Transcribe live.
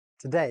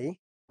Today,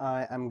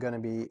 I am going to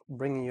be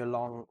bringing you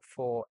along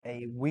for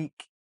a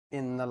week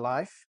in the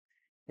life.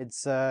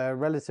 It's a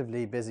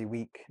relatively busy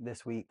week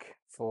this week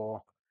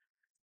for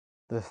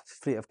the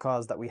fleet of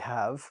cars that we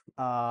have.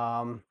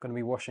 Going to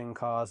be washing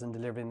cars and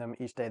delivering them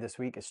each day this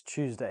week. It's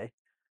Tuesday.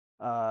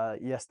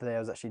 Yesterday, I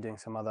was actually doing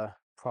some other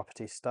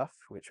property stuff,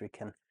 which we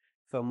can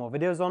film more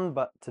videos on,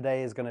 but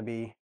today is going to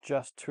be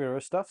just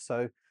Turo stuff.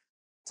 So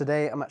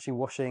today, I'm actually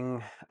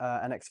washing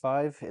an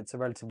X5. It's a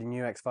relatively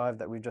new X5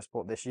 that we've just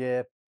bought this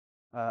year.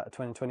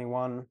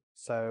 2021,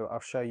 so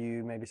I'll show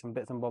you maybe some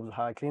bits and bobs of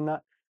how I clean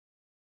that.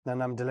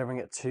 Then I'm delivering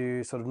it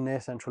to sort of near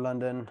central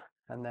London,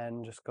 and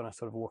then just gonna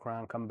sort of walk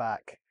around, come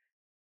back,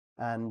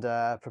 and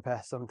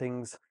prepare some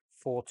things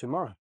for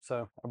tomorrow.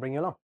 So I'll bring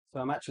you along. So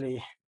I'm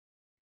actually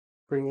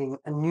bringing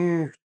a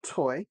new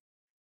toy,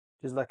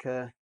 which is like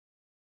a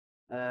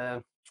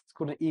it's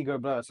called an ego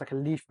blower. It's like a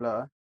leaf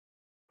blower,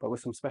 but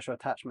with some special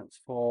attachments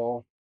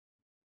for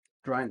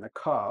drying the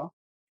car,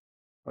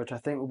 which I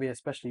think will be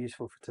especially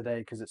useful for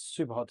today because it's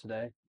super hot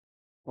today.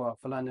 Well,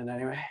 for London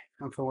anyway,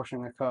 and for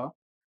washing the car.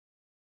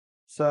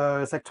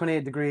 So it's like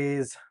 28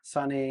 degrees,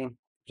 sunny,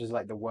 which is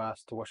like the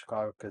worst to wash a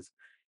car because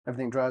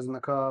everything dries in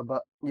the car.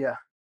 But yeah,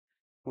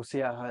 we'll see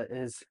how it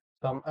is.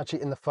 So I'm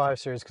actually in the 5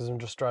 Series because I'm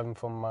just driving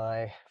from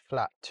my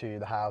flat to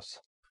the house.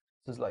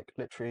 This is like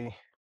literally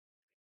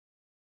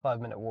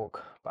 5-minute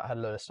walk, but I had a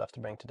load of stuff to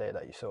bring today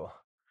that you saw.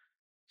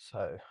 So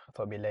I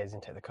thought I'd be lazy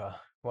and take the car.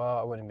 Well,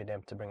 I wouldn't be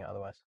able to bring it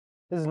otherwise.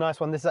 This is a nice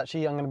one. This is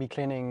actually, I'm going to be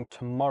cleaning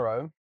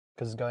tomorrow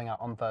because it's going out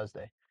on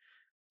Thursday.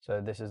 So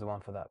this is the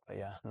one for that, but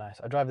yeah,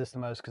 nice. I drive this the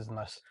most because it's the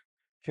most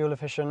fuel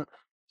efficient.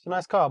 It's a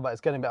nice car, but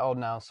it's getting a bit old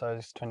now, so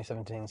it's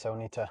 2017, so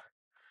we'll need to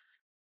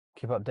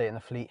keep updating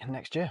the fleet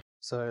next year.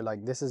 So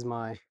like this is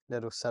my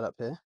little setup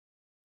here.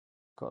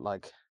 Got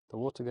like the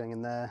water going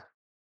in there,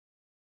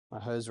 my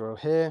hose roll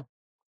here,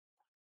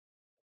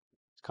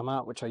 come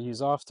out, which I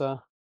use after,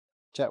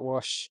 jet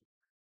wash.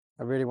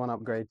 I really want to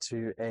upgrade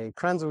to a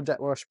Kranzel jet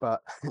wash,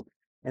 but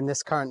in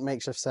this current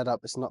makeshift setup,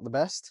 it's not the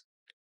best.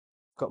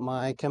 Got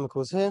my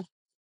chemicals here.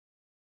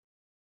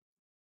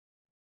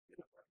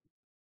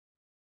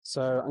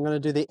 So I'm going to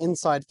do the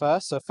inside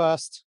first. So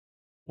first,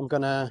 I'm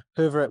going to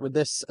hoover it with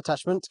this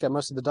attachment to get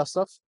most of the dust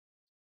off.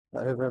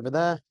 That hoover over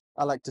there.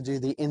 I like to do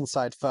the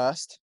inside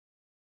first,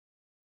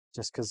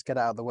 just because get it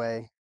out of the way.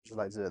 I just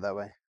like to do it that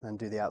way, and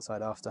do the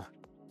outside after.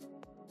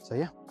 So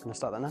yeah, I'm going to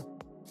start that now.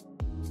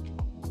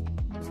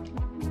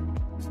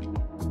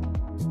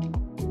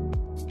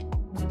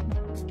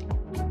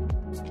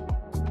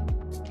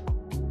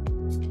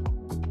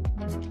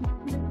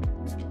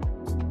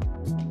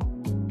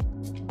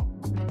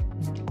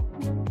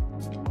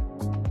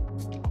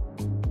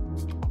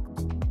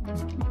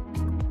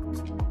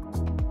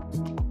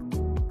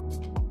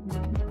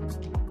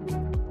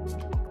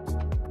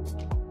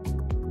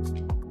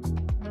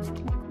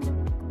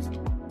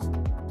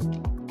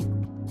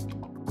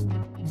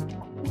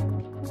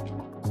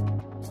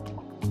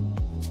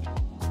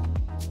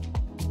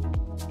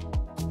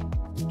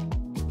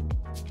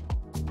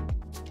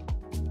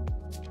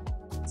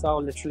 So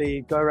I'll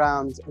literally go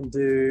around and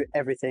do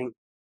everything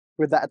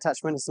with that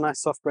attachment. It's a nice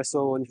soft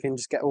bristle and you can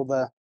just get all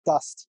the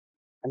dust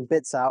and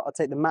bits out. I'll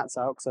take the mats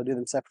out because I do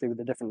them separately with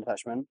a different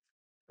attachment.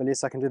 But at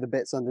least I can do the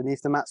bits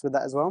underneath the mats with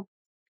that as well.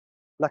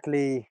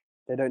 Luckily,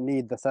 they don't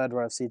need the 3rd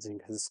row of seating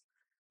because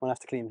I'm gonna have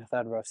to clean the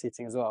 3rd row of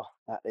seating as well.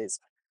 That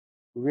is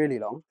really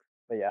long,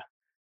 but yeah.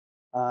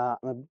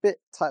 I'm a bit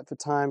tight for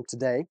time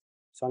today,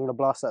 so I'm gonna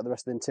blast out the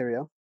rest of the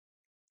interior.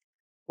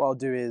 What I'll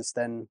do is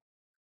then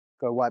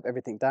go wipe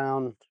everything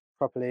down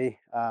properly.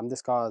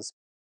 This car's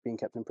been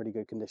kept in pretty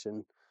good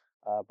condition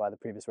by the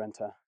previous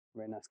renter,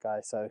 very nice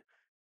guy, so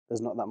there's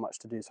not that much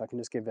to do, so I can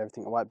just give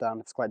everything a wipe down.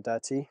 If it's quite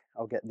dirty,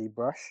 I'll get the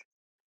brush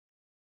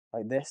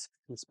like this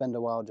and spend a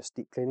while just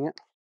deep cleaning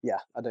it. Yeah,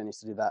 I don't need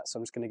to do that, so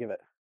I'm just going to give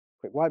it a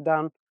quick wipe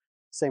down.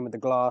 Same with the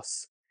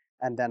glass,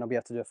 and then I'll be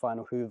able to do a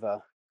final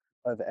hoover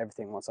over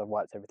everything once I've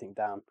wiped everything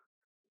down.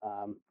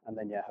 And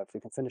then yeah, hopefully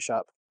we can finish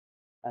up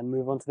and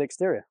move on to the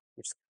exterior,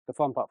 which is the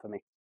fun part for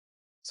me.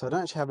 So I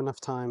don't actually have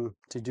enough time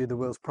to do the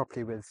wheels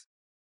properly with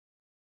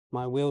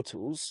my wheel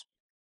tools.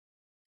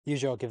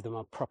 Usually I'll give them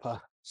a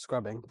proper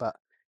scrubbing, but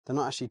they're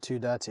not actually too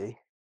dirty.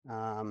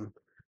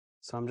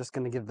 So I'm just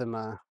going to give them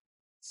a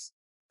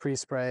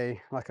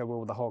pre-spray like I will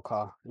with the whole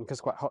car. And because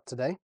it's quite hot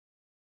today,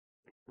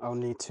 I'll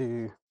need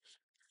to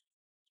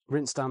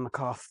rinse down the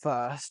car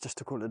first just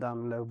to cool it down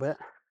a little bit,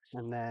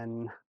 and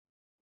then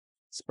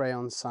spray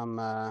on some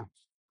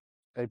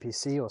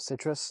OPC or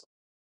citrus,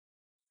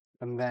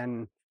 and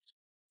then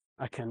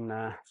I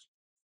can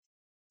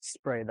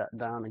spray that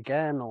down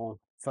again or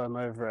foam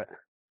over it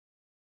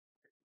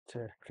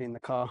to clean the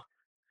car,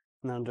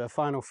 and then do a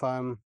final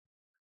foam,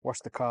 wash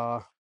the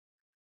car,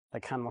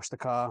 like hand wash the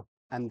car,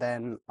 and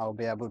then I'll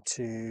be able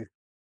to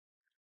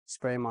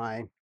spray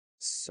my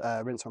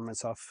rinse on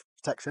rinse off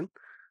protection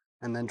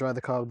and then dry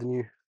the car with the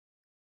new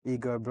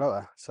ego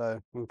blower. So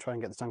I'm going to try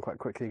and get this done quite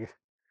quickly.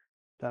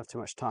 Don't have too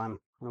much time.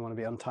 I want to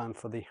be on time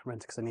for the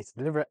renter because I need to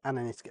deliver it and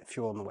I need to get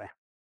fuel on the way.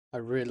 I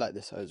really like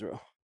this hose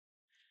roll.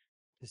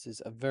 This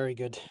is a very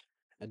good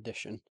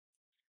edition.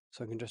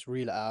 So I can just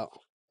reel it out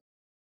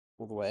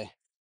all the way.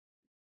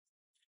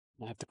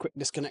 I have the quick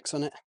disconnects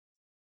on it,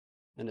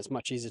 and it's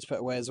much easier to put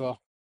away as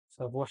well.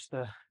 So I've washed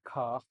the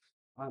car.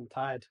 I'm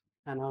tired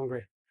and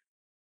hungry,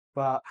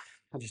 but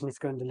I just need to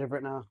go and deliver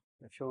it now.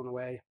 They're fueling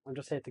away. I'm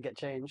just here to get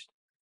changed.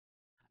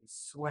 I'm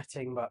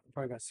sweating, but I'm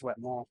probably going to sweat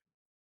more.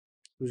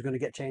 I'm just going to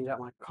get changed out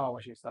my car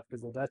washing stuff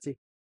because they're dirty.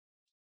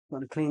 I'm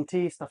going to clean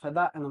tea, stuff like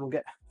that, and then we'll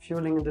get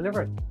fueling and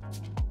deliver it.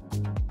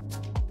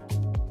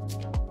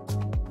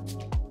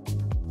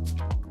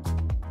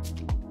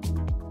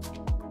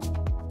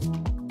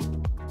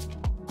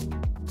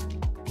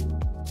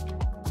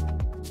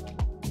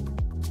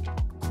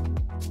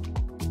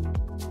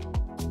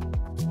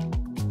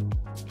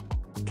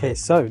 Okay,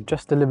 so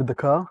just delivered the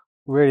car.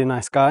 Really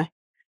nice guy.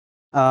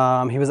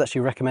 He was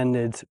actually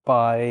recommended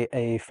by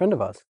a friend of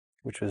ours,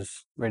 which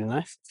was really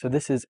nice. So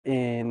this is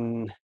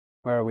in,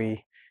 where are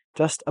we?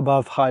 Just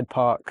above Hyde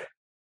Park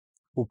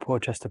or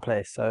Porchester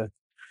Place. So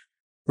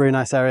really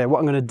nice area. What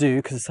I'm going to do,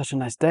 because it's such a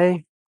nice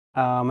day,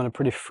 I'm going to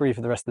pretty free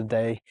for the rest of the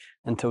day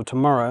until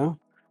tomorrow.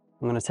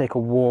 I'm going to take a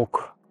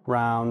walk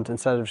round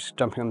instead of just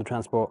jumping on the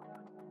transport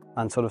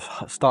and sort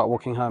of start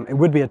walking home. It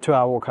would be a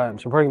 2-hour walk home,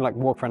 so I'm probably like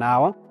walk for an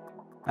hour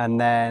and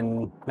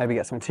then maybe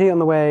get some tea on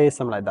the way,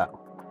 something like that.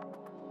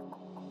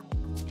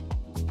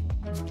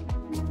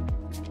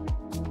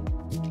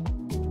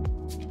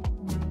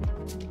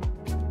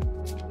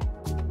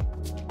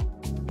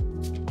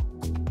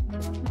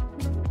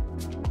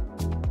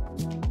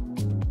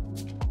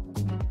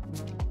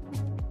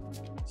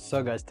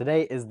 So guys,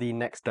 today is the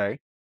next day.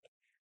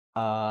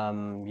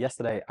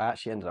 Yesterday I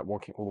actually ended up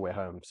walking all the way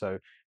home. So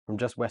from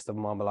just west of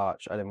Marble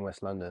Arch, I live in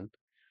West London.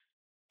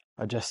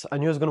 I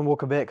knew I was going to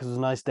walk a bit because it was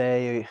a nice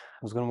day. I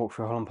was going to walk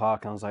through Holland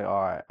Park and I was like,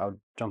 all right, I'll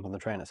jump on the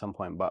train at some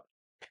point. But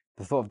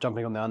the thought of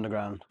jumping on the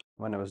underground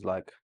when it was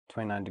like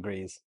 29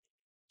 degrees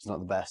was not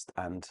the best.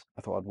 And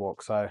I thought I'd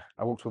walk. So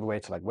I walked all the way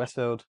to like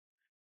Westfield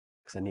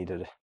because I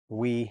needed a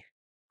wee.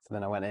 So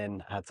then I went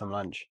in, had some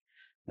lunch.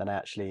 Then I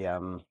actually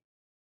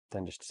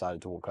then just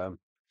decided to walk home.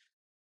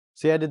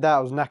 So yeah, I did that. I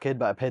was knackered,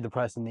 but I paid the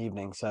price in the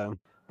evening. So,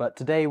 but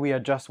today we are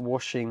just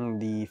washing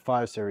the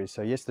 5 Series.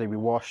 So yesterday we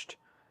washed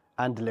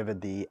and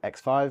delivered the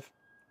X5,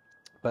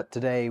 but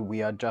today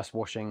we are just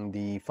washing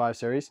the 5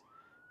 Series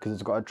because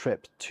it's got a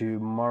trip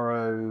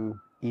tomorrow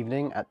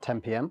evening at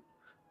 10 p.m.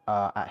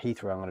 At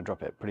Heathrow. I'm going to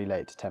drop it pretty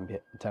late to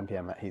 10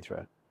 p.m. at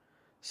Heathrow.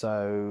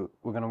 So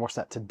we're going to wash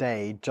that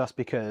today, just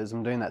because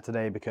I'm doing that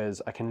today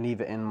because I can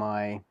leave it in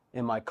my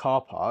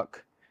car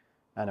park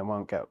and it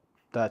won't get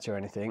dirty or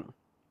anything.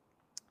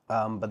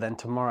 But then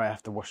tomorrow I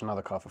have to wash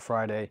another car for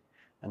Friday,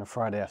 and on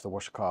Friday I have to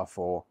wash a car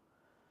for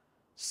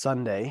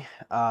Sunday,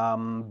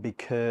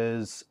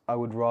 because I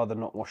would rather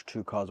not wash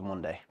 2 cars in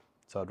one day.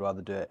 So I'd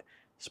rather do it,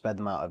 spread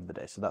them out over the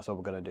day. So that's what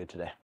we're going to do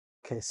today.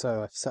 Okay,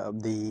 so I've set up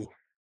the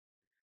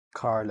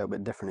car a little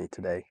bit differently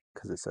today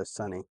because it's so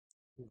sunny.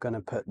 I'm going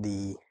to put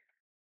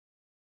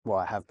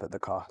I have put the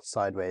car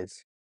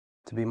sideways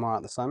to be more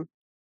out the sun.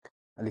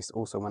 At least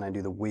also when I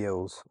do the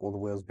wheels, all the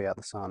wheels be out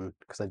the sun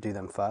because I do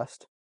them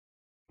first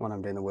when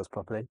I'm doing the wheels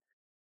properly.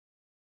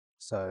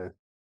 So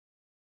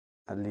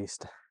at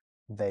least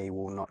they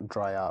will not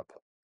dry up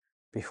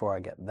before I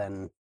get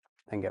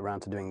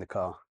around to doing the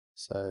car.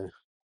 So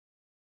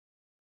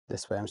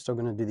this way, I'm still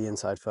going to do the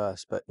inside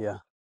first, but yeah.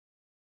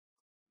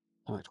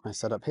 Back to my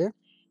setup here.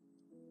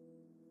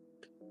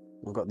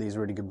 I've got these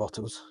really good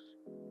bottles.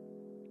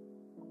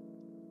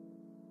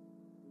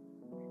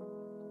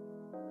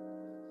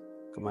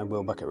 Got my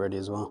wheel bucket ready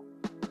as well.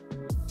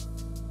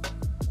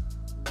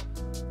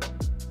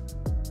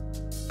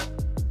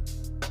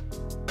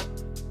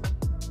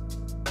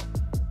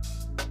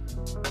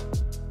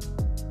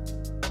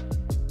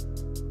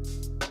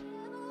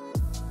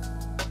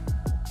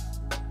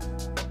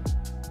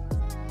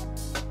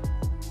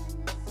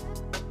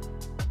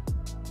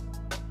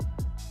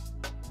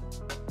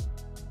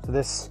 So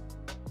this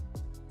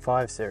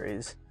 5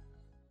 Series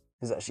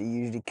is actually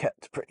usually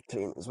kept pretty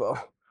clean as well.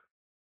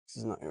 This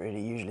is not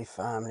really usually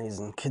families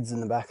and kids in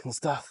the back and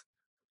stuff.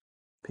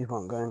 People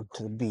aren't going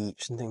to the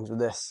beach and things with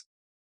this.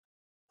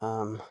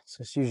 So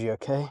it's usually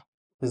okay.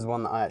 This is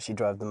one that I actually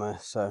drive the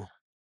most, so it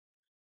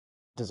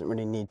doesn't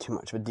really need too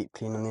much of a deep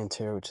clean on the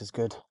interior, which is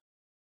good.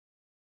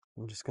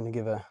 I'm just going to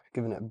give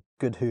it a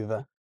good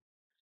hoover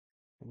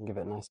and give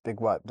it a nice big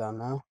wipe down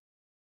now.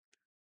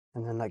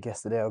 And then like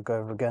yesterday, I'll go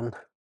over again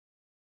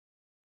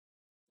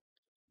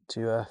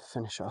to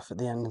finish off at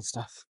the end and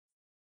stuff.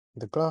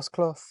 The glass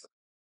cloth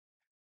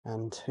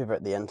and hoover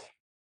at the end.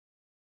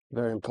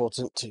 Very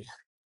important to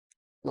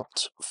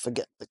not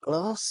forget the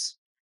glass.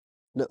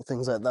 Little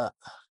things like that.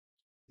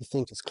 You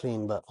think it's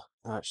clean, but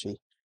actually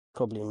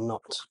probably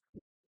not.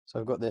 So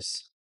I've got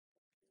this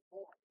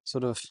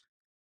sort of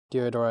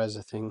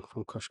deodorizer thing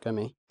from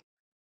Koshgami,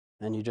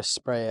 and you just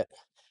spray it,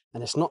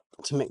 and it's not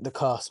to make the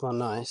car smell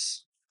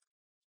nice,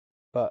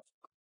 but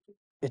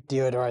it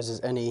deodorizes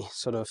any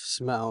sort of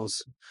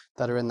smells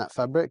that are in that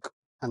fabric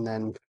and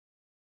then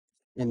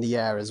in the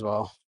air as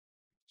well.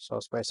 So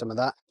I'll spray some of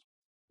that,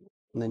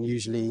 and then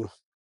usually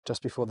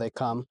just before they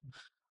come,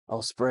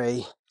 I'll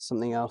spray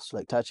something else,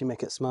 like to actually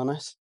make it smell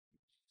nice.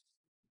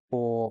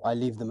 Or I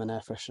leave them an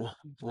air freshener,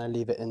 and I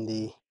leave it in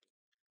the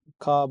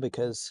car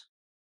because,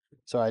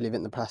 sorry, I leave it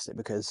in the plastic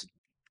because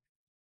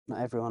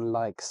not everyone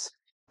likes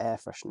air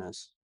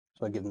fresheners.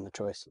 So I give them the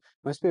choice.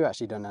 Most people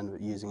actually don't end up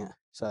using it,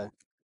 so I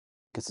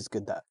guess it's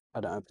good that I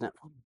don't open it.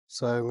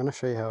 So I'm going to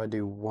show you how I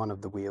do one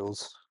of the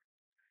wheels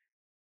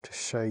to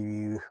show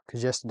you,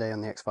 because yesterday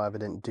on the X5 I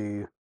didn't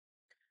do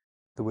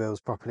the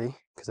wheels properly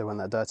because they weren't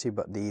that dirty,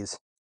 but these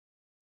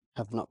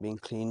have not been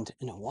cleaned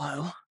in a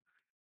while.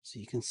 So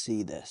you can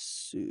see they're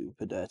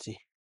super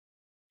dirty.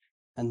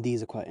 And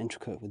these are quite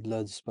intricate with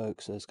loads of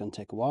spokes, so it's going to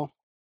take a while.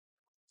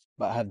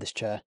 But I have this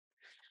chair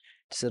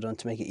to sit on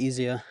to make it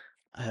easier.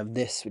 I have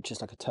this, which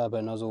is like a turbo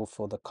nozzle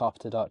for the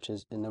carpeted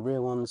arches in the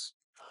rear ones.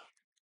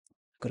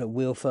 Got a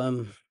wheel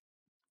foam,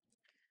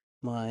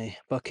 my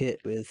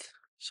bucket with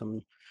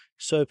some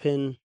soap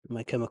in,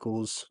 my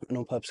chemicals, an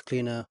all-purpose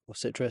cleaner or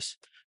citrus,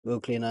 wheel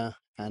cleaner,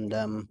 and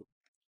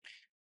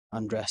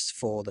undress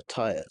for the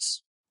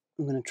tires.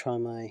 I'm going to try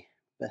my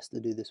best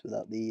to do this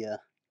without the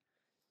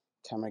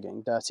camera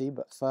getting dirty,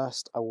 but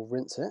first I will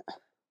rinse it.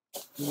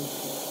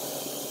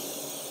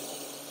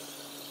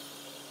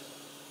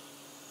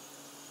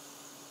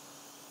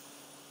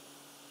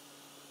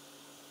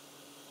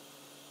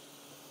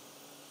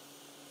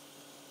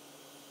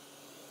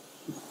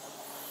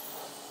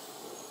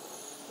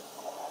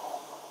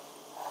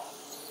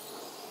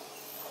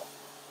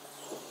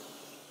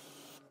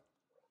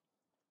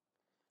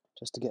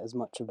 Just to get as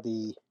much of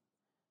the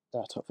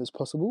dirt off as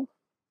possible.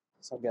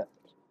 So I'll get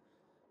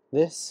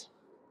this,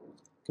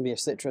 it can be a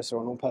citrus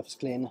or an all-purpose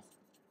cleaner.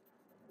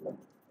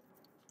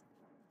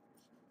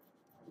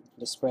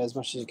 Just spray as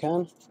much as you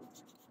can,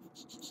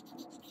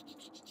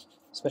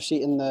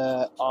 especially in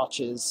the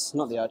arches,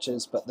 not the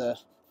arches, but the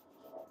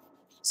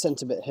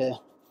centre bit here.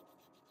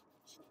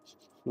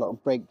 A lot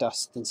of brake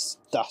dust and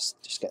dust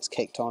just gets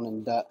caked on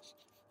in dirt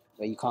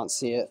where you can't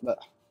see it, but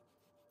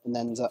and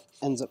then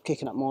ends up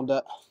kicking up more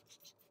dirt.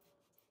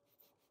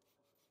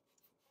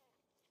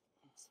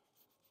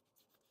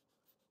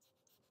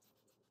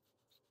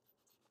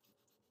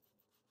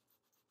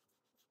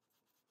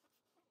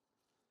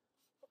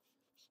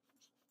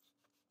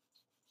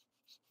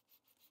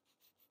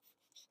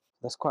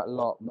 That's quite a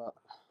lot, but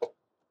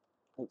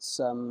it's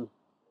a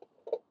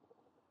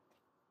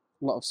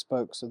lot of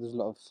spokes, so there's a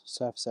lot of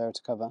surface area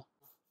to cover.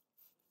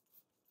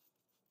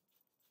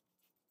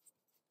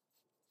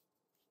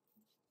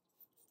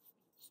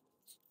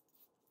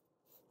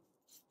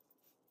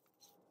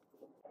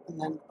 And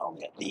then I'll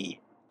get the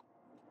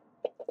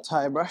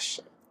tyre brush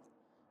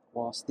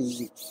whilst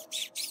the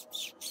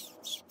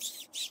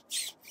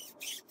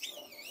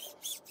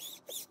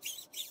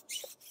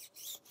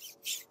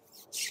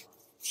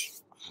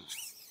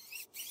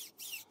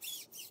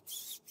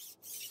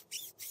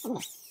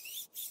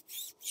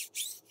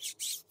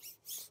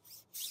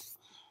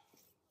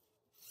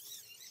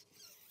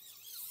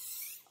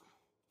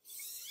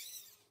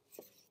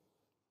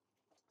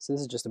so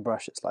this is just a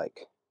brush. It's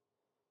like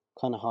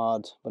kind of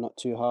hard, but not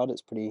too hard.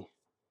 It's pretty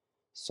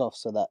soft,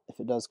 so that if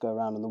it does go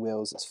around on the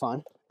wheels, it's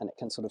fine, and it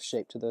can sort of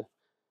shape to the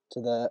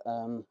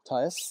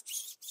tires.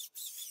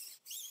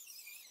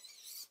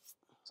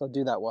 So I'll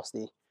do that whilst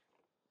the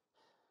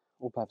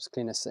all-purpose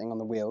cleaner is sitting on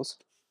the wheels,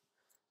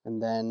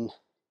 and then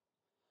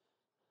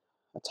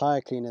a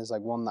tire cleaner is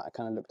like one that I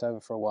kind of looked over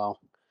for a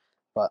while,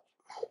 but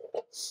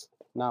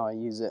now I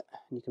use it,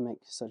 and you can make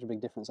such a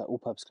big difference. That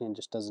all-purpose cleaner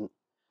just doesn't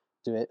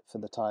do it for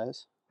the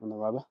tires on the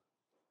rubber.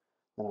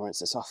 Then I'll rinse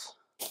this off.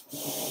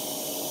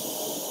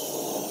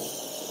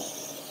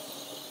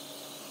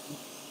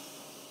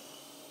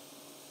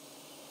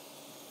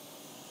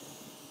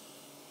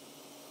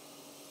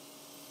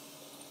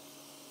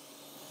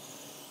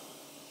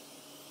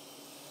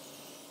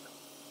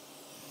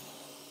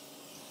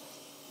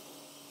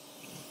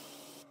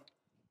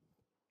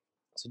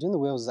 So doing the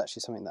wheels is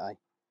actually something that I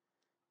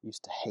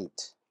used to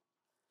hate.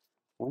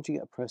 Once you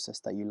get a process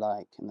that you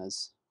like and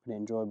that's pretty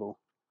enjoyable,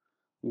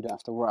 you don't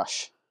have to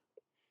rush,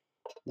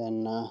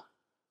 then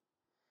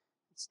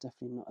it's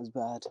definitely not as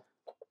bad.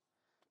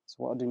 So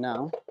what I'll do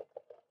now,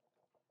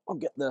 I'll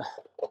get the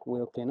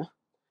wheel cleaner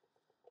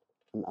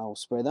and I'll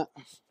spray that.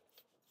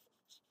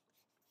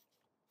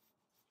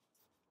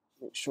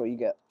 Make sure you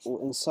get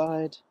all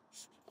inside.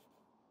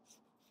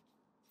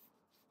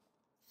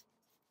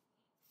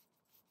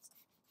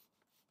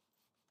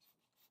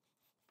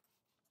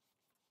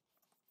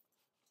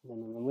 And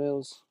then on the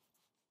wheels.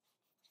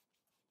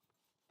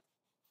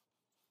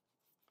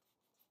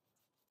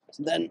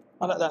 So then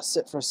I'll let that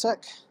sit for a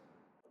sec,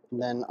 and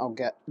then I'll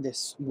get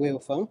this wheel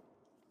foam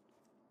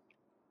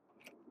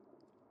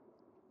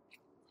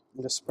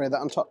and just spray that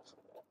on top.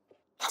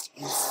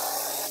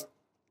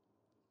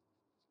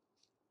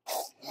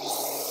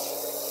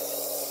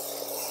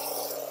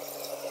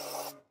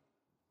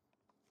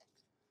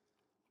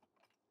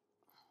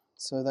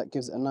 So that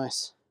gives it a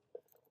nice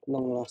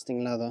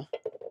long-lasting lather.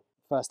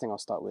 First thing I'll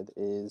start with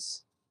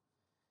is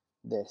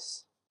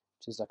this,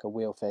 which is like a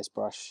wheel face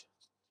brush.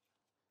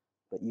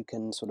 but you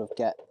can sort of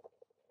get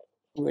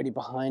really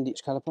behind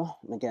each caliper.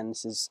 And again,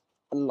 this is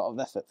a lot of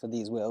effort for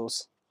these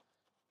wheels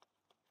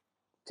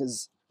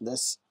because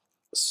there's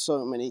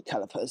so many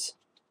calipers,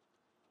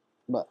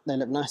 but they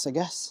look nice, I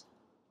guess.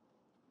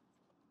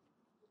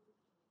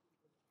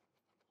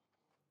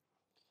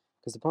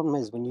 Because the problem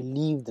is when you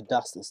leave the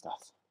dust and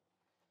stuff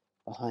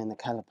behind the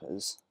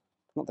calipers,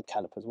 not the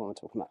calipers, what am I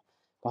talking about?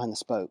 Behind the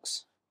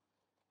spokes.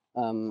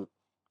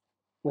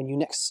 When you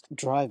next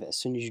drive it, as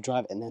soon as you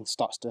drive it, and then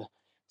starts to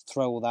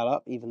throw all that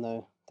up, even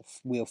though the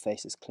wheel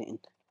face is clean,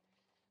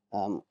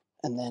 and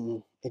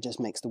then it just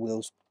makes the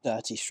wheels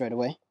dirty straight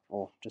away,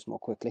 or just more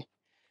quickly.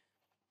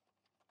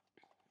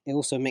 It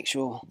also makes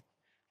your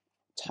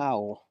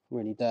towel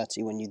really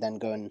dirty when you then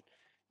go and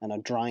are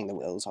drying the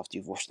wheels after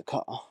you've washed the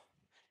car,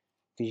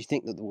 because you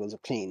think that the wheels are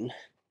clean,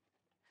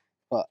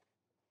 but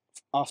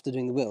after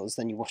doing the wheels,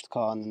 then you wash the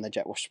car, and then the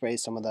jet wash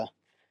sprays some of the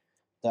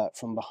dirt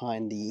from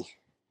behind the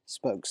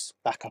spokes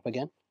back up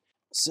again.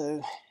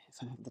 So if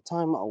I have the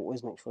time, I'll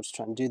always make sure to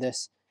try and do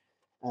this,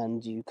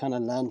 and you kind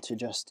of learn to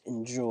just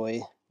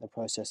enjoy the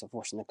process of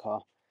washing the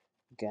car.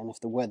 Again, if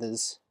the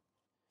weather's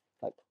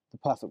like the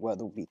perfect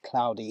weather will be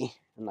cloudy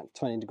and like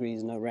 20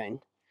 degrees, no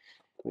rain,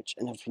 which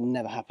inevitably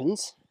never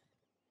happens.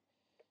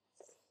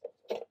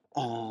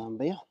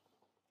 But yeah,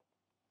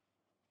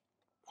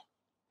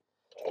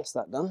 that's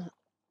that done.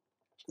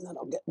 And then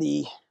I'll get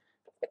the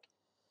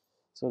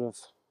sort of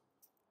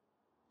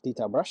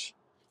detail brush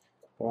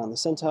around the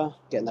center,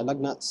 getting the lug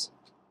nuts,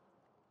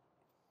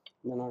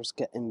 and then I'll just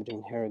get in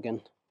between here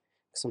again,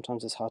 because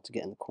sometimes it's hard to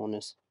get in the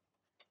corners.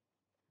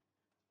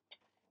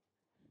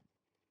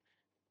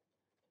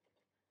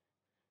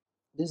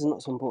 This is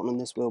not so important on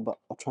this wheel, but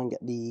I'll try and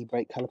get the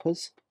brake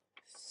calipers.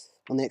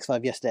 On the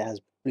X5 yesterday, it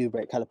has blue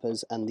brake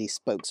calipers and the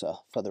spokes are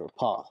further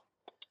apart,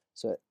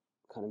 so it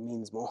kind of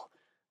means more.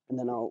 And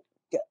then I'll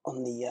get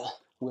on the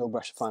wheel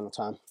brush a final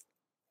time.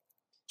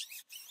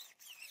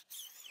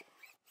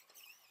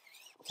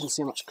 You can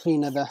see how much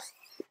cleaner the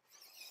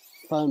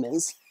foam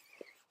is.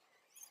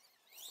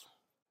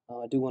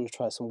 I do want to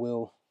try some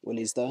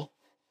wheelies though,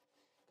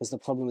 because the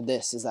problem with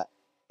this is that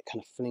it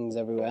kind of flings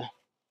everywhere.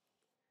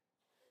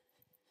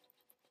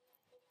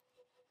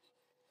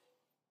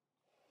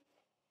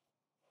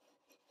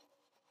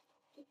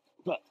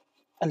 But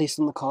at least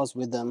on the cars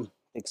with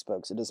big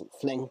spokes, it doesn't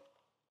fling.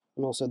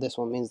 And also this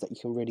one means that you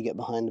can really get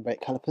behind the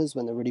brake calipers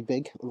when they're really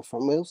big on the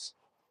front wheels.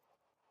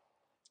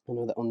 I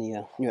know that on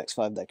the new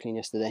X5 that I cleaned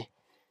yesterday,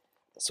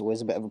 it's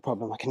always a bit of a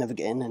problem. I can never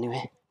get in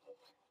anyway.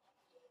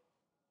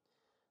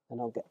 And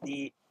I'll get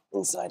the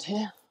inside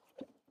here,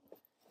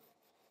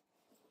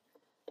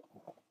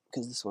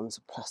 because this one's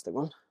a plastic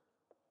one.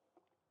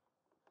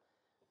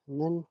 And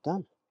then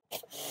done.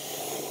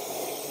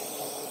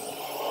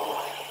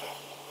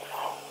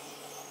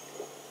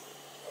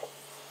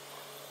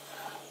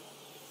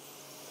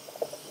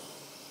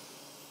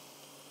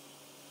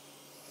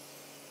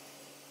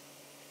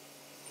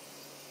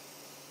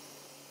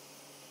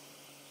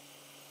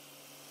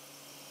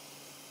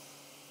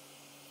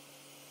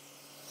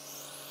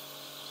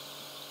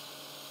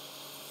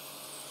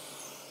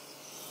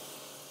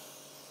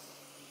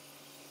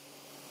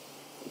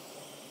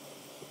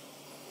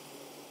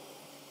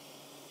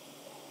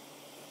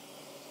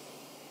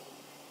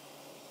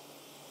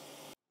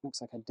 Looks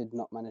like I did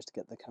not manage to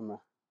keep the camera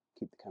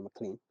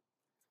clean.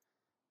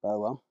 But oh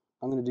well.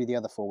 I'm going to do the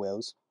other four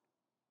wheels,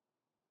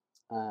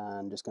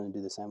 and just going to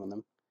do the same on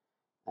them.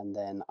 And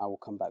then I will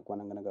come back when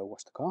I'm going to go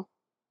wash the car,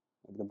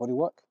 maybe the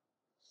bodywork.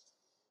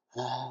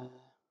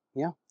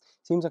 Yeah,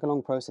 seems like a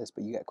long process,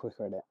 but you get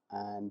quicker at it,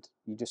 and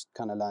you just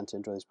kind of learn to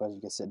enjoy this process.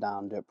 You can sit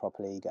down, do it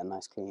properly, get a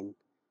nice clean.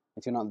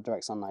 If you're not in the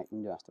direct sunlight,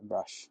 you do have to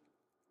brush.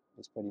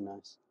 It's pretty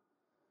nice.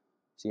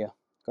 So yeah,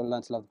 got to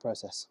learn to love the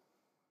process.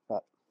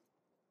 But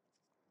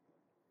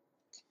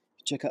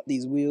check out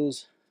these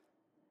wheels.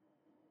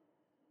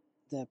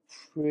 They're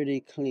pretty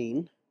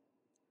clean,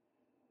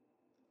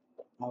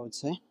 I would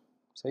say.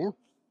 So yeah.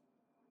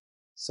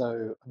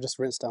 So I've just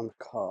rinsed down the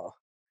car,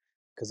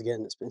 because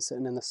again, it's been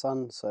sitting in the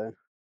sun, so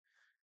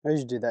I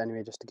usually do that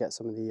anyway, just to get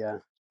some of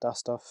the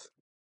dust off,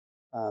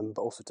 but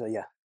also to,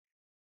 yeah,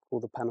 cool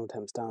the panel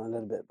temps down a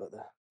little bit, but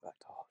they're back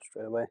to hot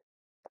straight away.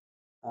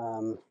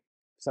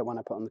 So when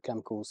I put on the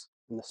chemicals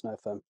in the snow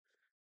foam,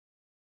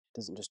 it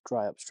doesn't just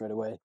dry up straight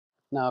away.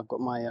 Now I've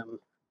got my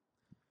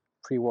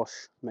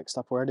pre-wash mixed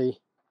up already.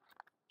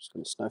 Just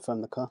going to snow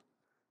foam the car.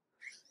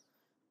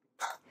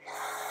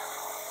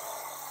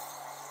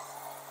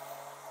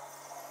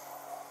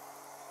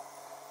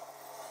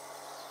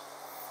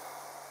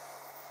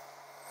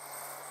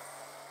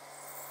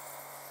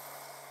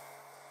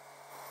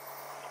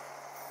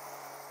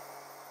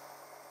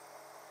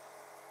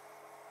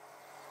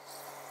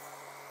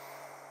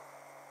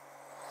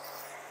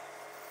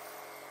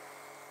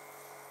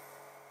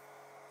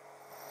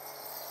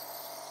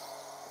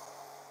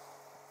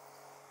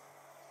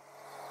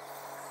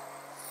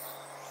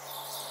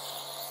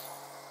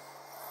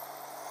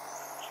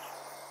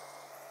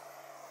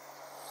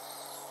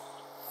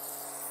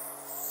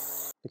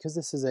 Because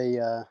this is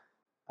a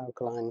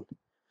alkaline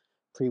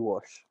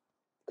pre-wash,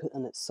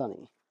 and it's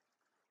sunny,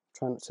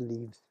 try not to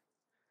leave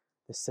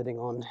this sitting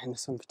on in the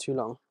sun for too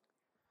long.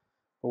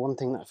 But one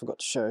thing that I forgot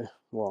to show,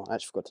 well, I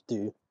actually forgot to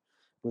do,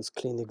 was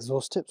clean the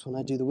exhaust tips when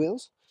I do the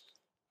wheels.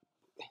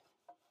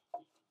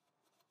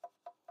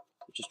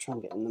 Just try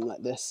and get in them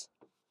like this.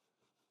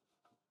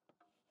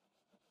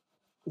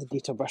 The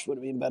detail brush would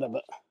have been better,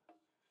 but...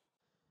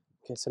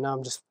 Okay, so now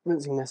I'm just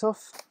rinsing this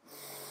off.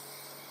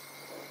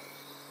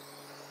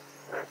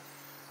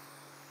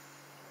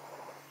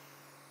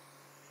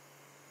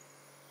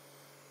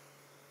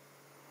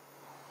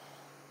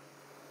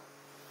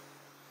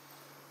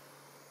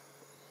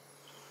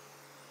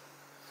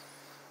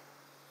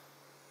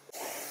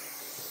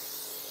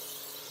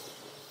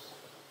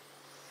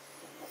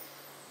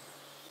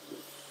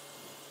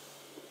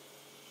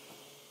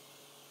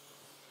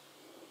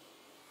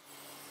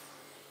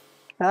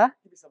 Huh?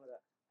 Give me some of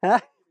that. Huh?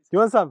 You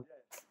want some?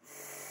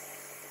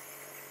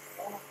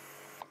 Oh,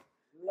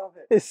 love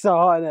it. It's so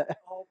hot, isn't it?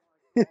 Oh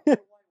my God.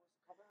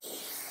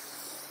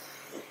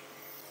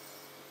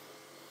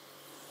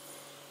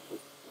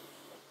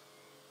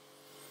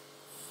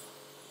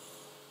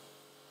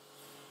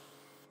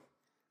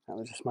 That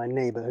was just my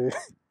neighbour who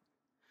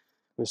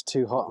was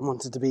too hot and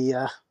wanted to be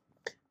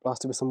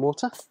blasted with some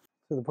water.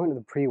 So the point of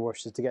the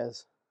pre-wash is to get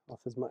us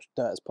off as much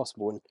dirt as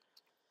possible, and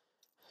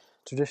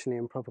traditionally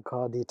in proper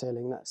car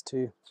detailing that's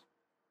to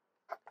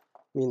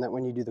mean that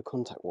when you do the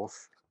contact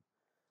wash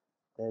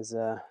there's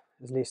at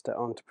least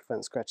on to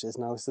prevent scratches.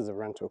 Now this is a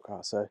rental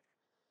car, so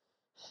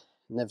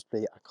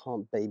inevitably I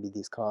can't baby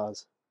these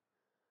cars.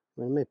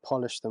 I mean, I may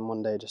polish them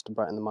one day just to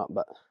brighten them up,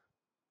 but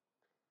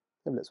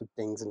they have bits with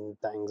dings and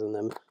dangs on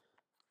them.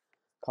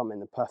 Can't make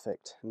them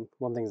perfect. And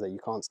one thing is that you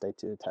can't stay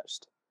too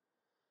attached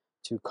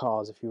to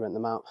cars if you rent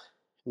them out.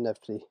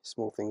 Inevitably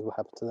small things will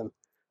happen to them.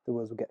 The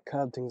wheels will get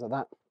curved, things like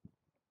that.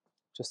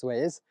 Just the way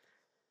it is.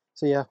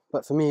 So yeah,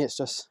 but for me it's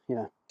just, you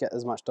know, get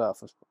as much dirt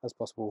off as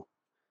possible.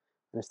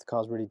 And if the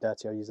car's really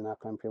dirty, I'll use an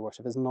alkaline pre-wash.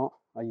 If it's not,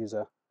 I use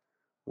a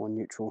more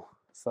neutral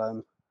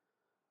foam.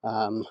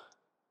 And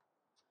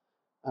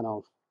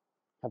I'll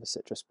have a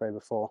citrus spray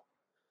before.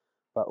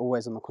 But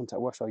always on the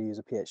contact wash, I'll use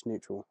a pH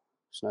neutral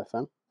snow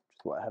foam, which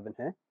is what I have in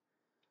here.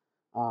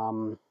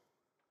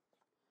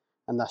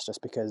 And that's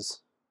just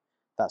because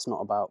that's not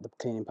about the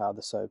cleaning power of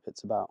the soap,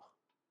 it's about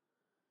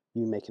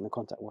you making the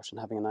contact wash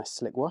and having a nice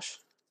slick wash.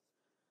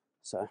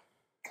 So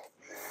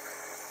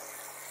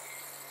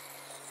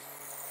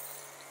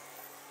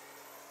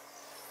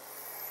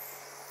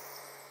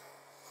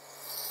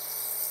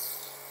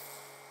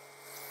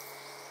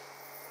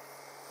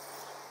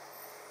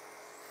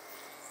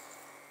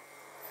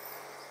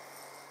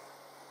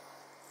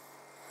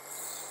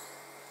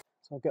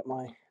I'll get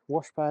my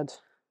wash pad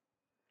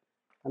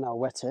and I'll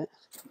wet it.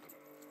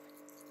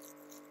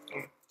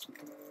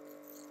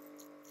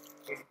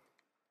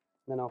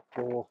 Then I'll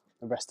pour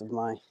the rest of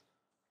my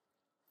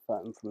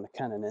foam from the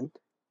cannon in,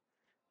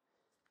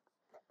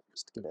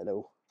 just to give it a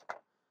little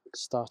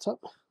start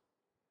up.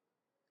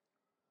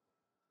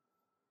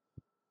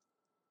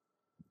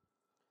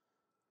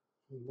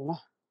 Voila.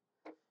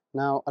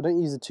 Now I don't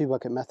use the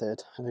 2-bucket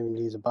method, I don't even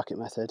use a bucket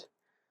method.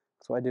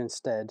 So what I do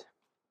instead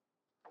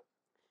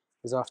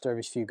is after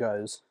every few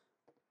goes,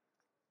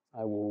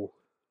 I will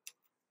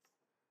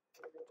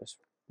just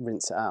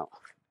rinse it out,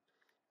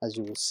 as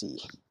you will see.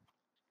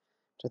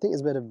 Which I think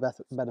is a bit of a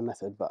better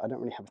method, but I don't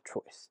really have a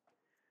choice.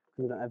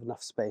 We don't have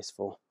enough space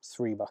for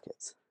 3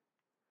 buckets.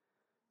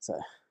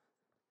 So,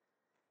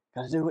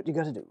 gotta do what you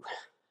gotta do.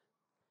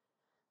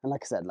 And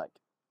like I said, like,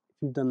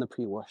 if you've done the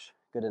pre-wash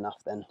good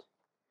enough, then you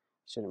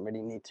shouldn't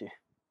really need to.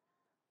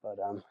 But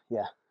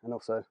yeah, and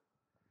also,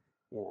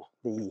 you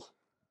know,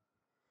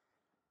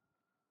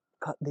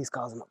 these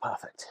cars are not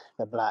perfect.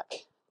 They're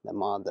black, they're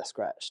marred, they're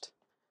scratched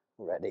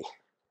already.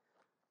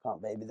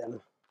 Can't baby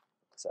them.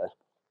 So,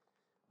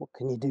 what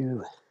can you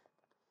do?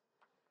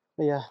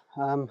 But yeah,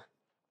 I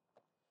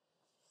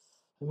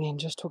mean,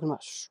 just talking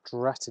about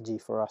strategy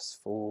for us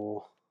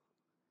for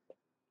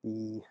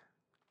the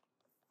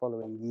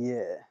following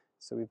year.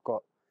 So we've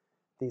got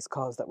these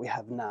cars that we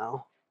have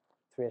now,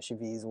 3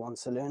 SUVs, 1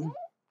 saloon,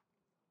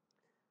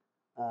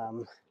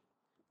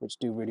 which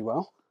do really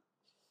well.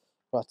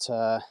 But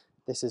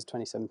this is a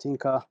 2017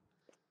 car,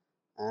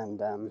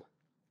 and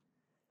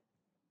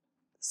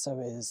so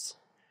is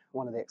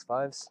one of the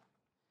X5s.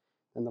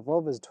 And the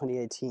Volvo is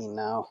 2018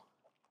 now.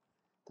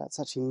 That's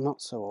actually not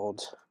so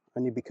old,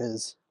 only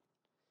because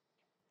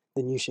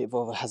the new shape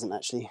Volvo hasn't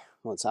actually,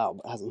 well, it's out,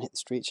 but hasn't hit the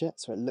streets yet,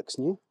 so it looks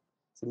new.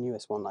 It's the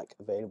newest one like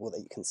available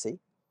that you can see,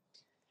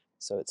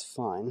 so it's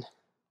fine.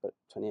 But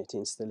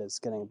 2018 still is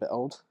getting a bit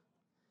old.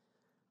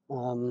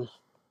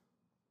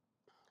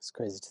 It's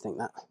crazy to think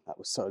that that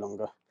was so long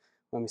ago.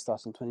 When we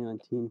started in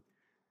 2019,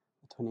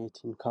 the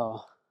 2018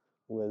 car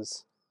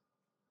was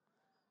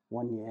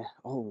 1 year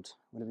old.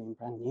 Would have been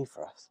brand new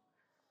for us.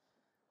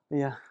 But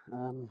yeah,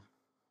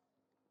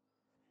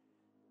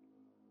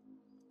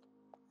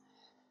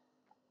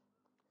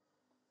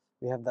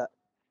 we have that,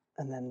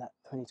 and then that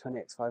 2020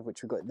 X5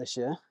 which we got this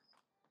year.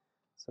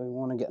 So we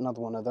want to get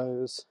another one of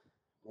those,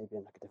 maybe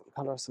in like a different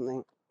color or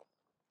something.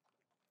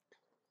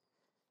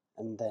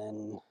 And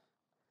then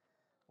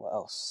what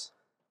else?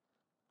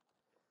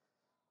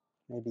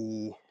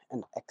 Maybe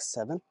an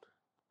X7. I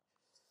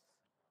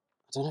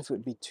don't know if it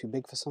would be too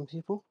big for some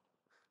people,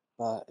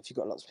 but if you've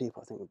got lots of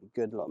people, I think it would be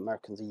good. A lot of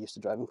Americans are used to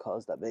driving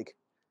cars that big.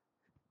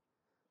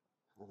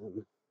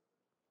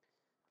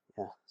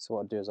 Yeah, so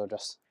what I'll do is I'll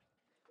just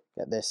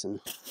get this and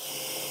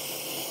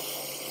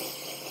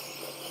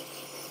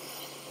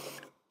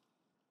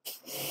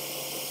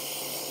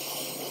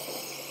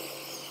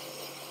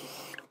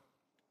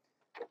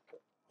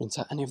rinse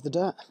out any of the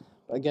dirt.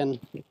 But again,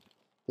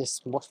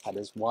 this wash pad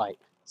is white,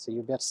 so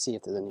you'll be able to see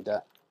if there's any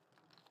dirt.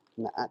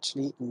 And there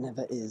actually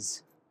never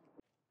is.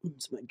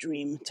 It's my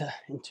dream to,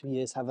 in 2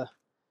 years, have a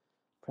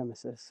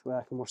premises where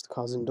I can wash the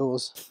cars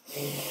indoors.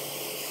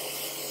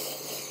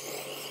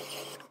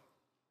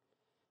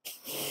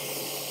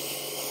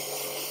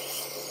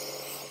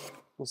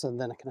 Also,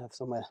 then I can have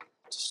somewhere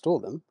to store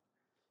them,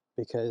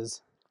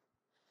 because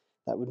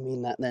that would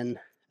mean that then,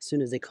 as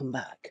soon as they come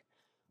back,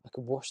 I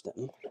could wash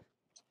them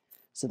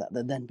so that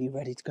they'd then be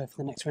ready to go for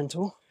the next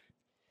rental,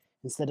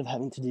 instead of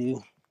having to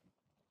do,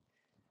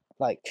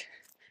 like,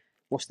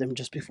 wash them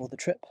just before the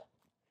trip,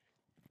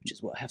 which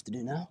is what I have to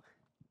do now,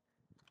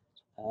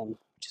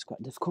 which is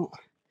quite difficult.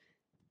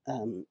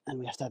 And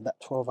we have to have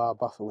that 12-hour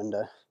buffer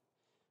window,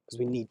 because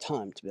we need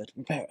time to be able to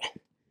prepare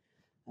it.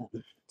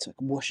 So I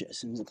can wash it as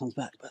soon as it comes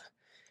back. But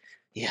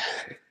yeah,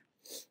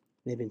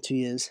 maybe in 2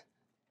 years.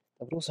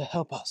 That would also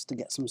help us to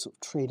get some sort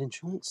of trade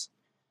insurance,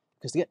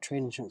 because to get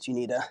trade insurance you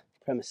need a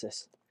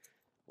premises.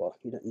 Well,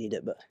 you don't need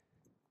it, but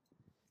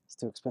it's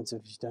too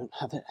expensive if you don't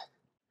have it.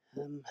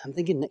 I'm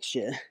thinking next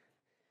year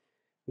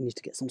we need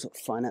to get some sort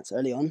of finance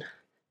early on,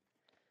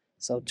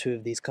 sell 2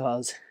 of these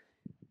cars,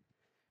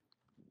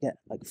 get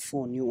like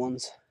 4 new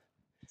ones,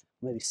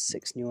 maybe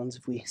 6 new ones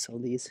if we sell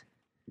these,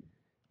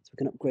 so we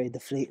can upgrade the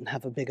fleet and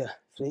have a bigger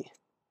fleet.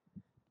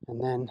 And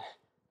then,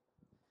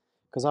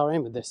 because our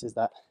aim with this is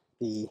that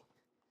the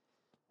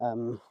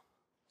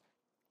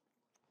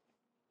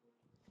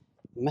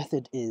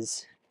method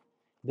is,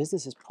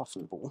 business is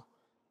profitable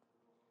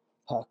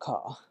per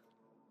car.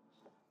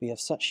 We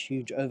have such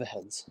huge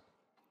overheads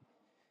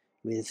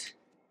with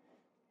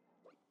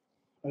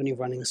only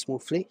running a small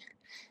fleet,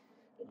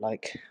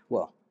 like,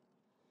 well,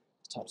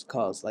 types of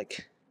cars,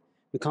 like,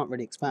 we can't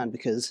really expand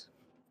because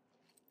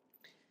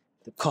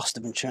the cost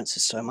of insurance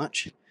is so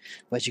much,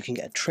 whereas you can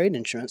get a trade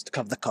insurance to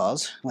cover the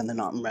cars when they're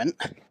not on rent.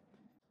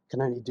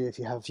 Can only do if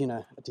you have,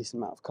 a decent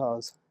amount of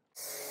cars.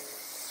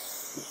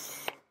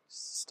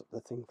 Stop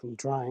the thing from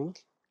drying,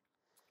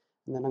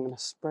 and then I'm going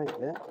to spray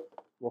it,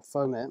 or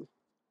foam it,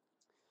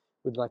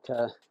 with like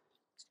a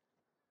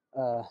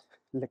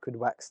liquid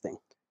wax thing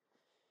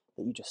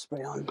that you just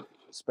spray on,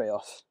 spray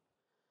off,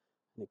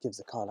 and it gives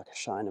the car like a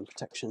shine and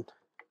protection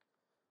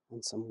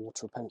and some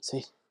water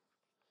repellency.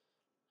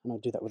 And I'll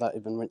do that without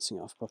even rinsing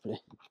it off properly.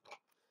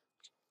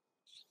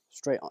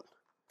 Straight on.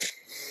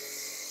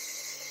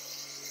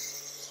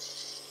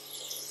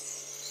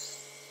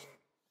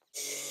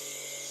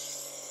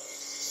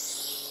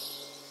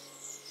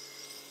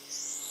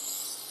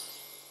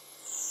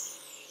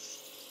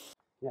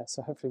 Yeah,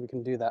 so hopefully we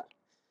can do that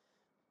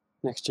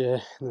next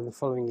year, and then the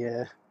following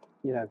year,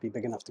 be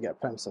big enough to get a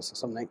premises or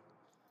something.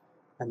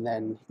 And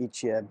then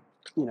each year,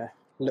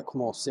 look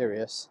more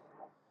serious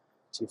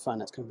to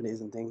finance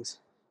companies and things.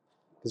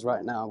 Because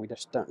right now we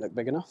just don't look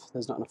big enough.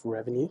 There's not enough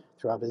revenue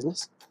through our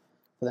business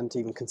for them to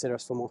even consider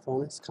us for more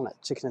finance. It's kind of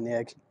like chicken and the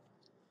egg.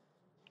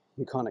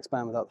 You can't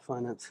expand without the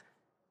finance.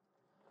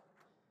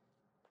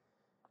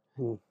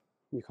 And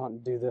you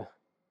can't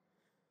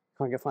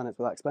get finance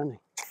without expanding.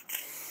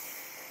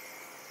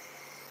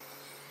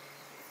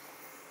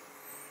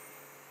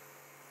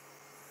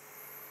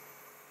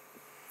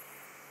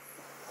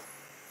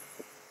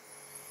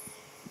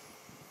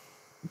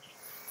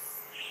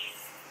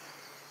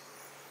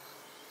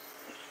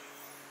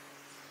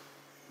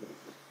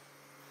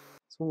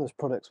 It's one of those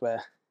products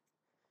where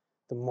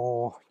the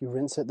more you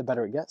rinse it, the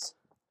better it gets.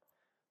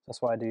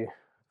 That's why I do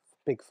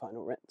big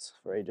final rinse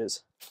for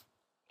ages.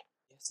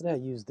 Yesterday I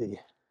used the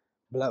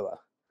blower,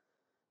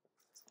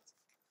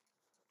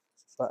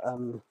 but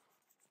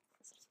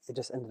it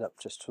just ended up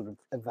just sort of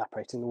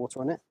evaporating the water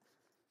on it.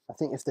 I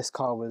think if this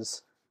car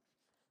was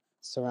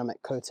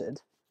ceramic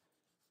coated,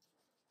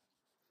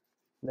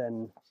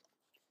 then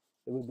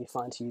it would be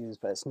fine to use,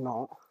 but it's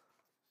not.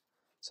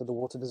 So the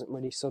water doesn't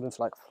really sort of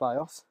like fly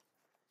off,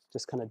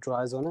 just kind of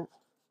dries on it.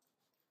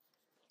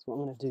 So what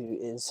I'm going to do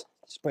is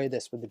spray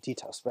this with the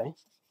detail spray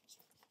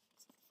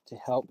to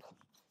help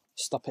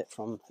stop it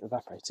from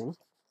evaporating.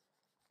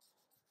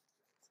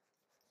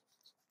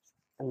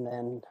 And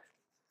then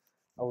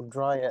I will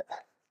dry it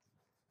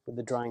with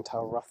the drying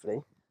towel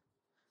roughly,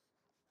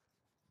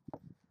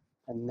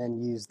 and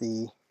then use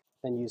the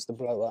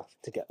blower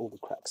to get all the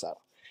cracks out,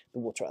 the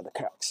water out of the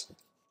cracks.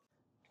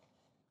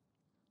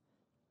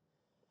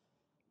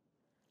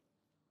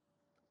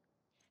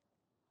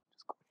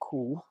 Just got a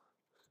call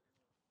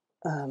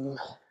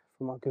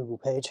from our Google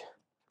page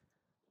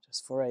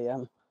just for a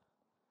like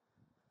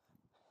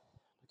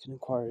an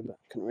inquiry, but I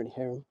couldn't really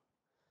hear him.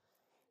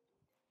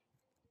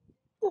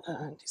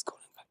 And he's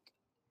calling back.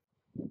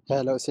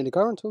 Hello, Silly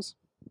Car Rentals.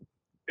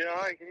 Yeah,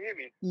 hi, can you hear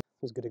me? It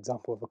was a good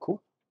example of a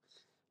call,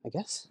 I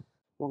guess.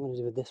 What I'm going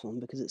to do with this one,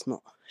 because it's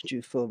not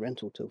due for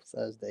rental till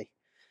Thursday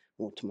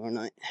or tomorrow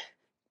night,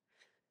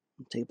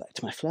 I'll take it back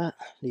to my flat,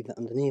 leave it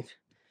underneath,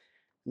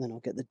 and then I'll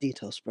get the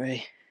detail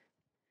spray.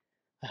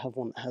 I have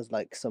one that has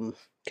like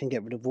can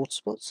get rid of water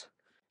spots,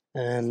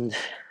 and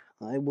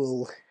I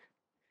will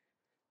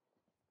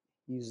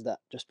use that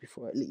just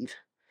before I leave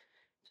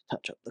to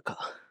touch up the car.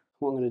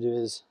 What I'm going to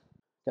do is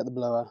get the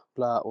blower,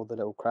 blow out all the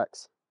little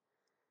cracks,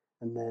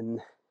 and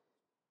then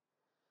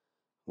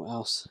what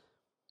else?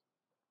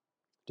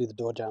 Do the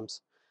door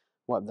jambs,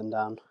 wipe them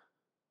down,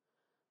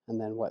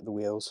 and then wipe the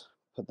wheels,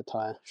 put the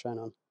tyre shine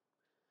on,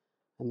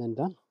 and then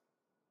done.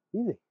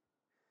 Easy.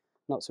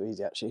 Not so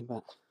easy actually,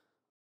 but.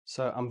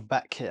 So I'm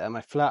back here at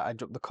my flat. I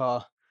dropped the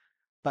car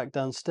back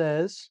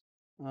downstairs.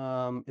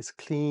 It's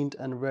cleaned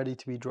and ready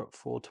to be dropped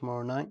for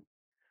tomorrow night.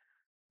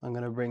 I'm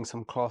going to bring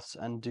some cloths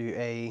and do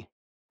a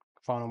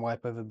final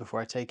wipe over before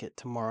I take it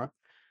tomorrow.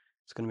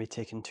 It's going to be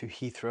taken to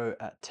Heathrow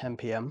at 10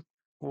 p.m.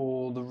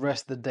 For the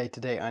rest of the day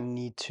today, I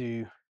need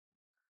to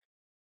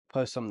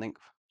post something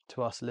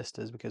to our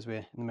solicitors because we're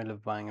in the middle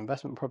of buying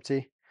investment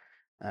property,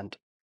 and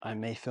I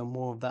may film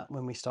more of that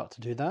when we start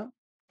to do that.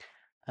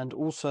 And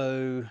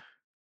also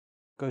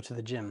go to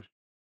the gym,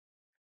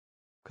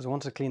 because I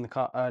wanted to clean the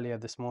car earlier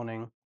this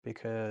morning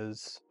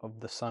because of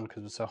the sun, because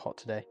it was so hot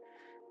today.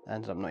 It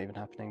ended up not even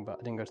happening, but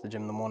I didn't go to the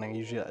gym in the morning.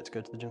 Usually I like to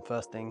go to the gym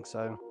first thing, so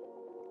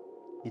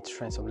I need to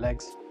train some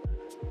legs.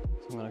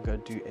 So I'm going to go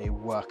do a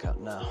workout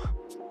now.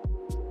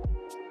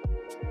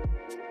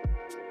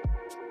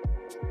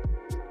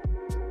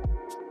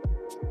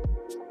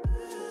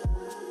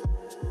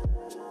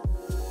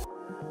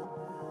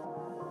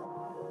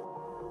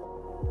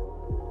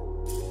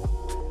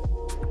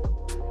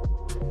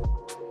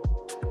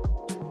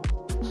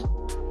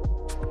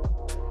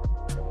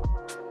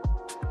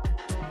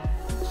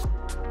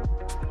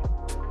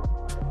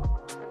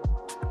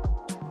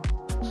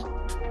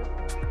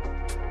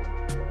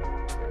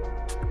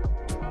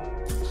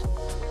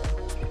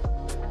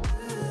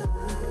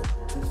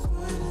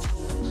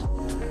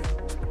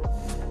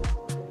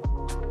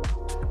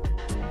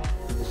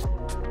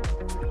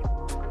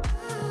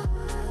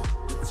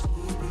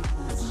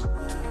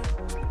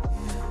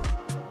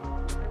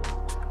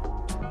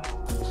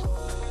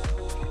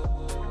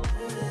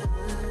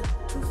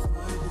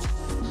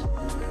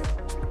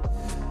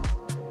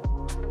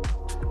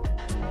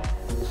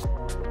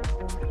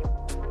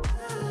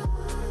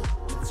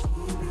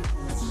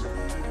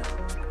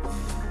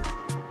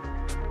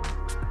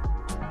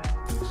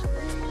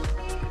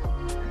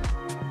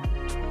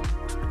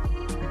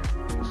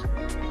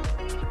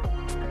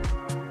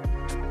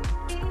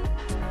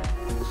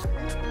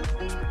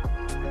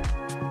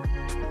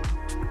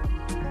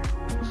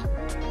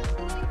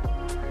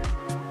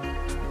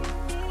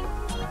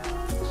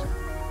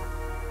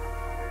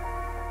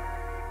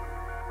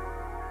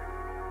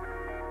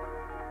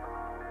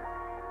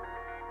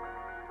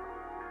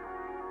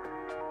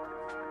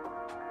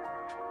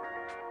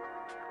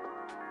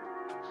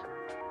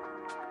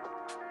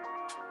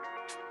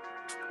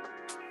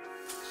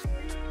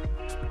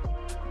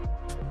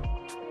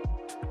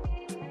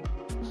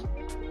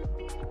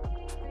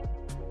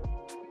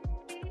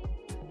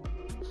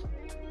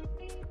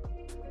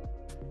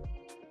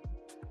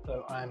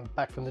 So I'm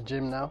back from the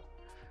gym now.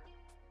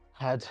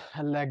 Had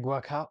a leg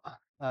workout,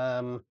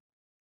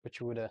 which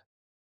you would have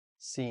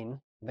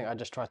seen. I think I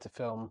just tried to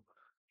film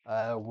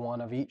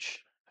one of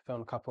each. I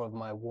filmed a couple of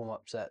my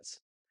warm-up sets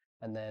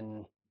and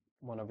then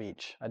one of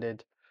each. I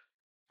did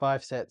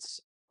 5 sets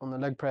on the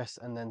leg press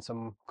and then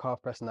some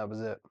calf press, and that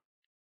was it.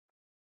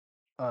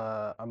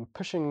 I'm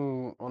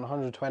pushing on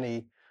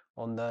 120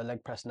 on the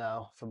leg press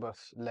now for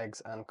both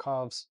legs and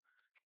calves.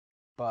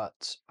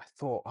 But I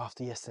thought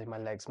after yesterday my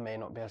legs may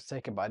not be able to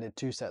take it, but I did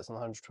 2 sets on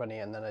 120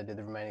 and then I did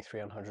the remaining 3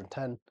 on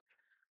 110.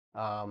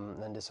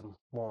 And then did some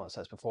warm-up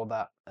sets before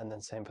that, and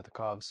then same for the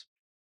calves.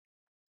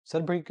 So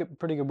a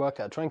pretty good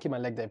workout. Try and keep my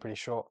leg day pretty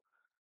short,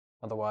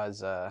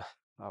 otherwise I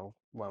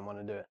won't want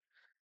to do it.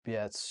 But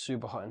yeah, it's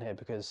super hot in here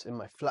because in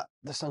my flat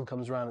the sun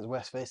comes around, it's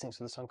west facing,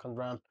 so the sun comes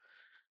around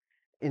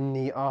in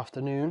the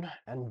afternoon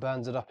and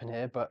burns it up in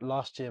here. But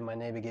last year my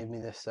neighbor gave me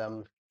this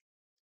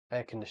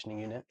air conditioning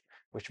unit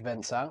which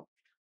vents out.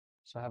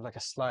 So I have like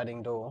a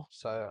sliding door,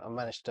 so I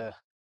managed to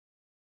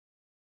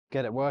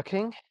get it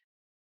working.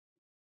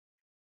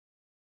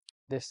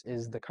 This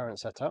is the current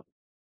setup.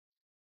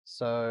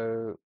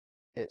 So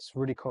it's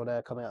really cold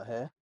air coming out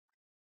here,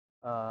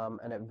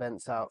 and it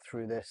vents out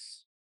through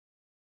this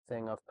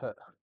thing. I've put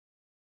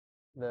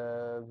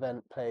the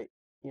vent plate,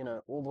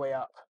 all the way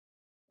up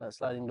that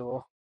sliding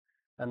door,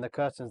 and the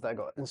curtains that I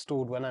got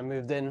installed when I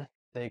moved in,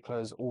 they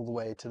close all the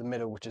way to the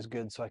middle, which is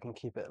good, so I can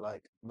keep it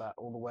like that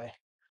all the way.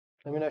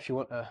 Let me know if you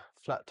want a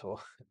flat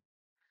tour.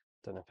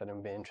 Don't know if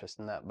anyone would be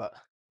interested in that, but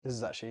this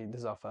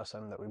is our first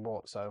home that we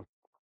bought, so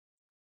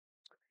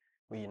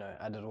we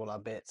added all our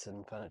bits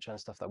and furniture and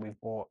stuff that we've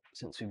bought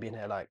since we've been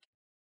here like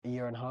a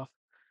year and a half.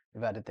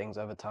 We've added things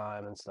over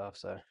time and stuff,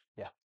 so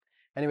yeah,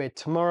 Anyway,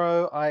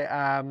 tomorrow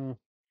I am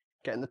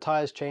getting the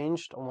tires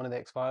changed on one of the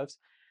X5s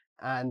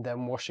and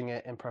then washing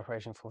it in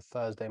preparation for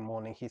Thursday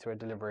morning Heathrow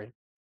delivery.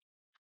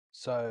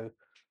 So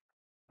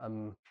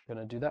I'm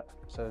gonna do that.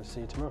 So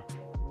see you tomorrow.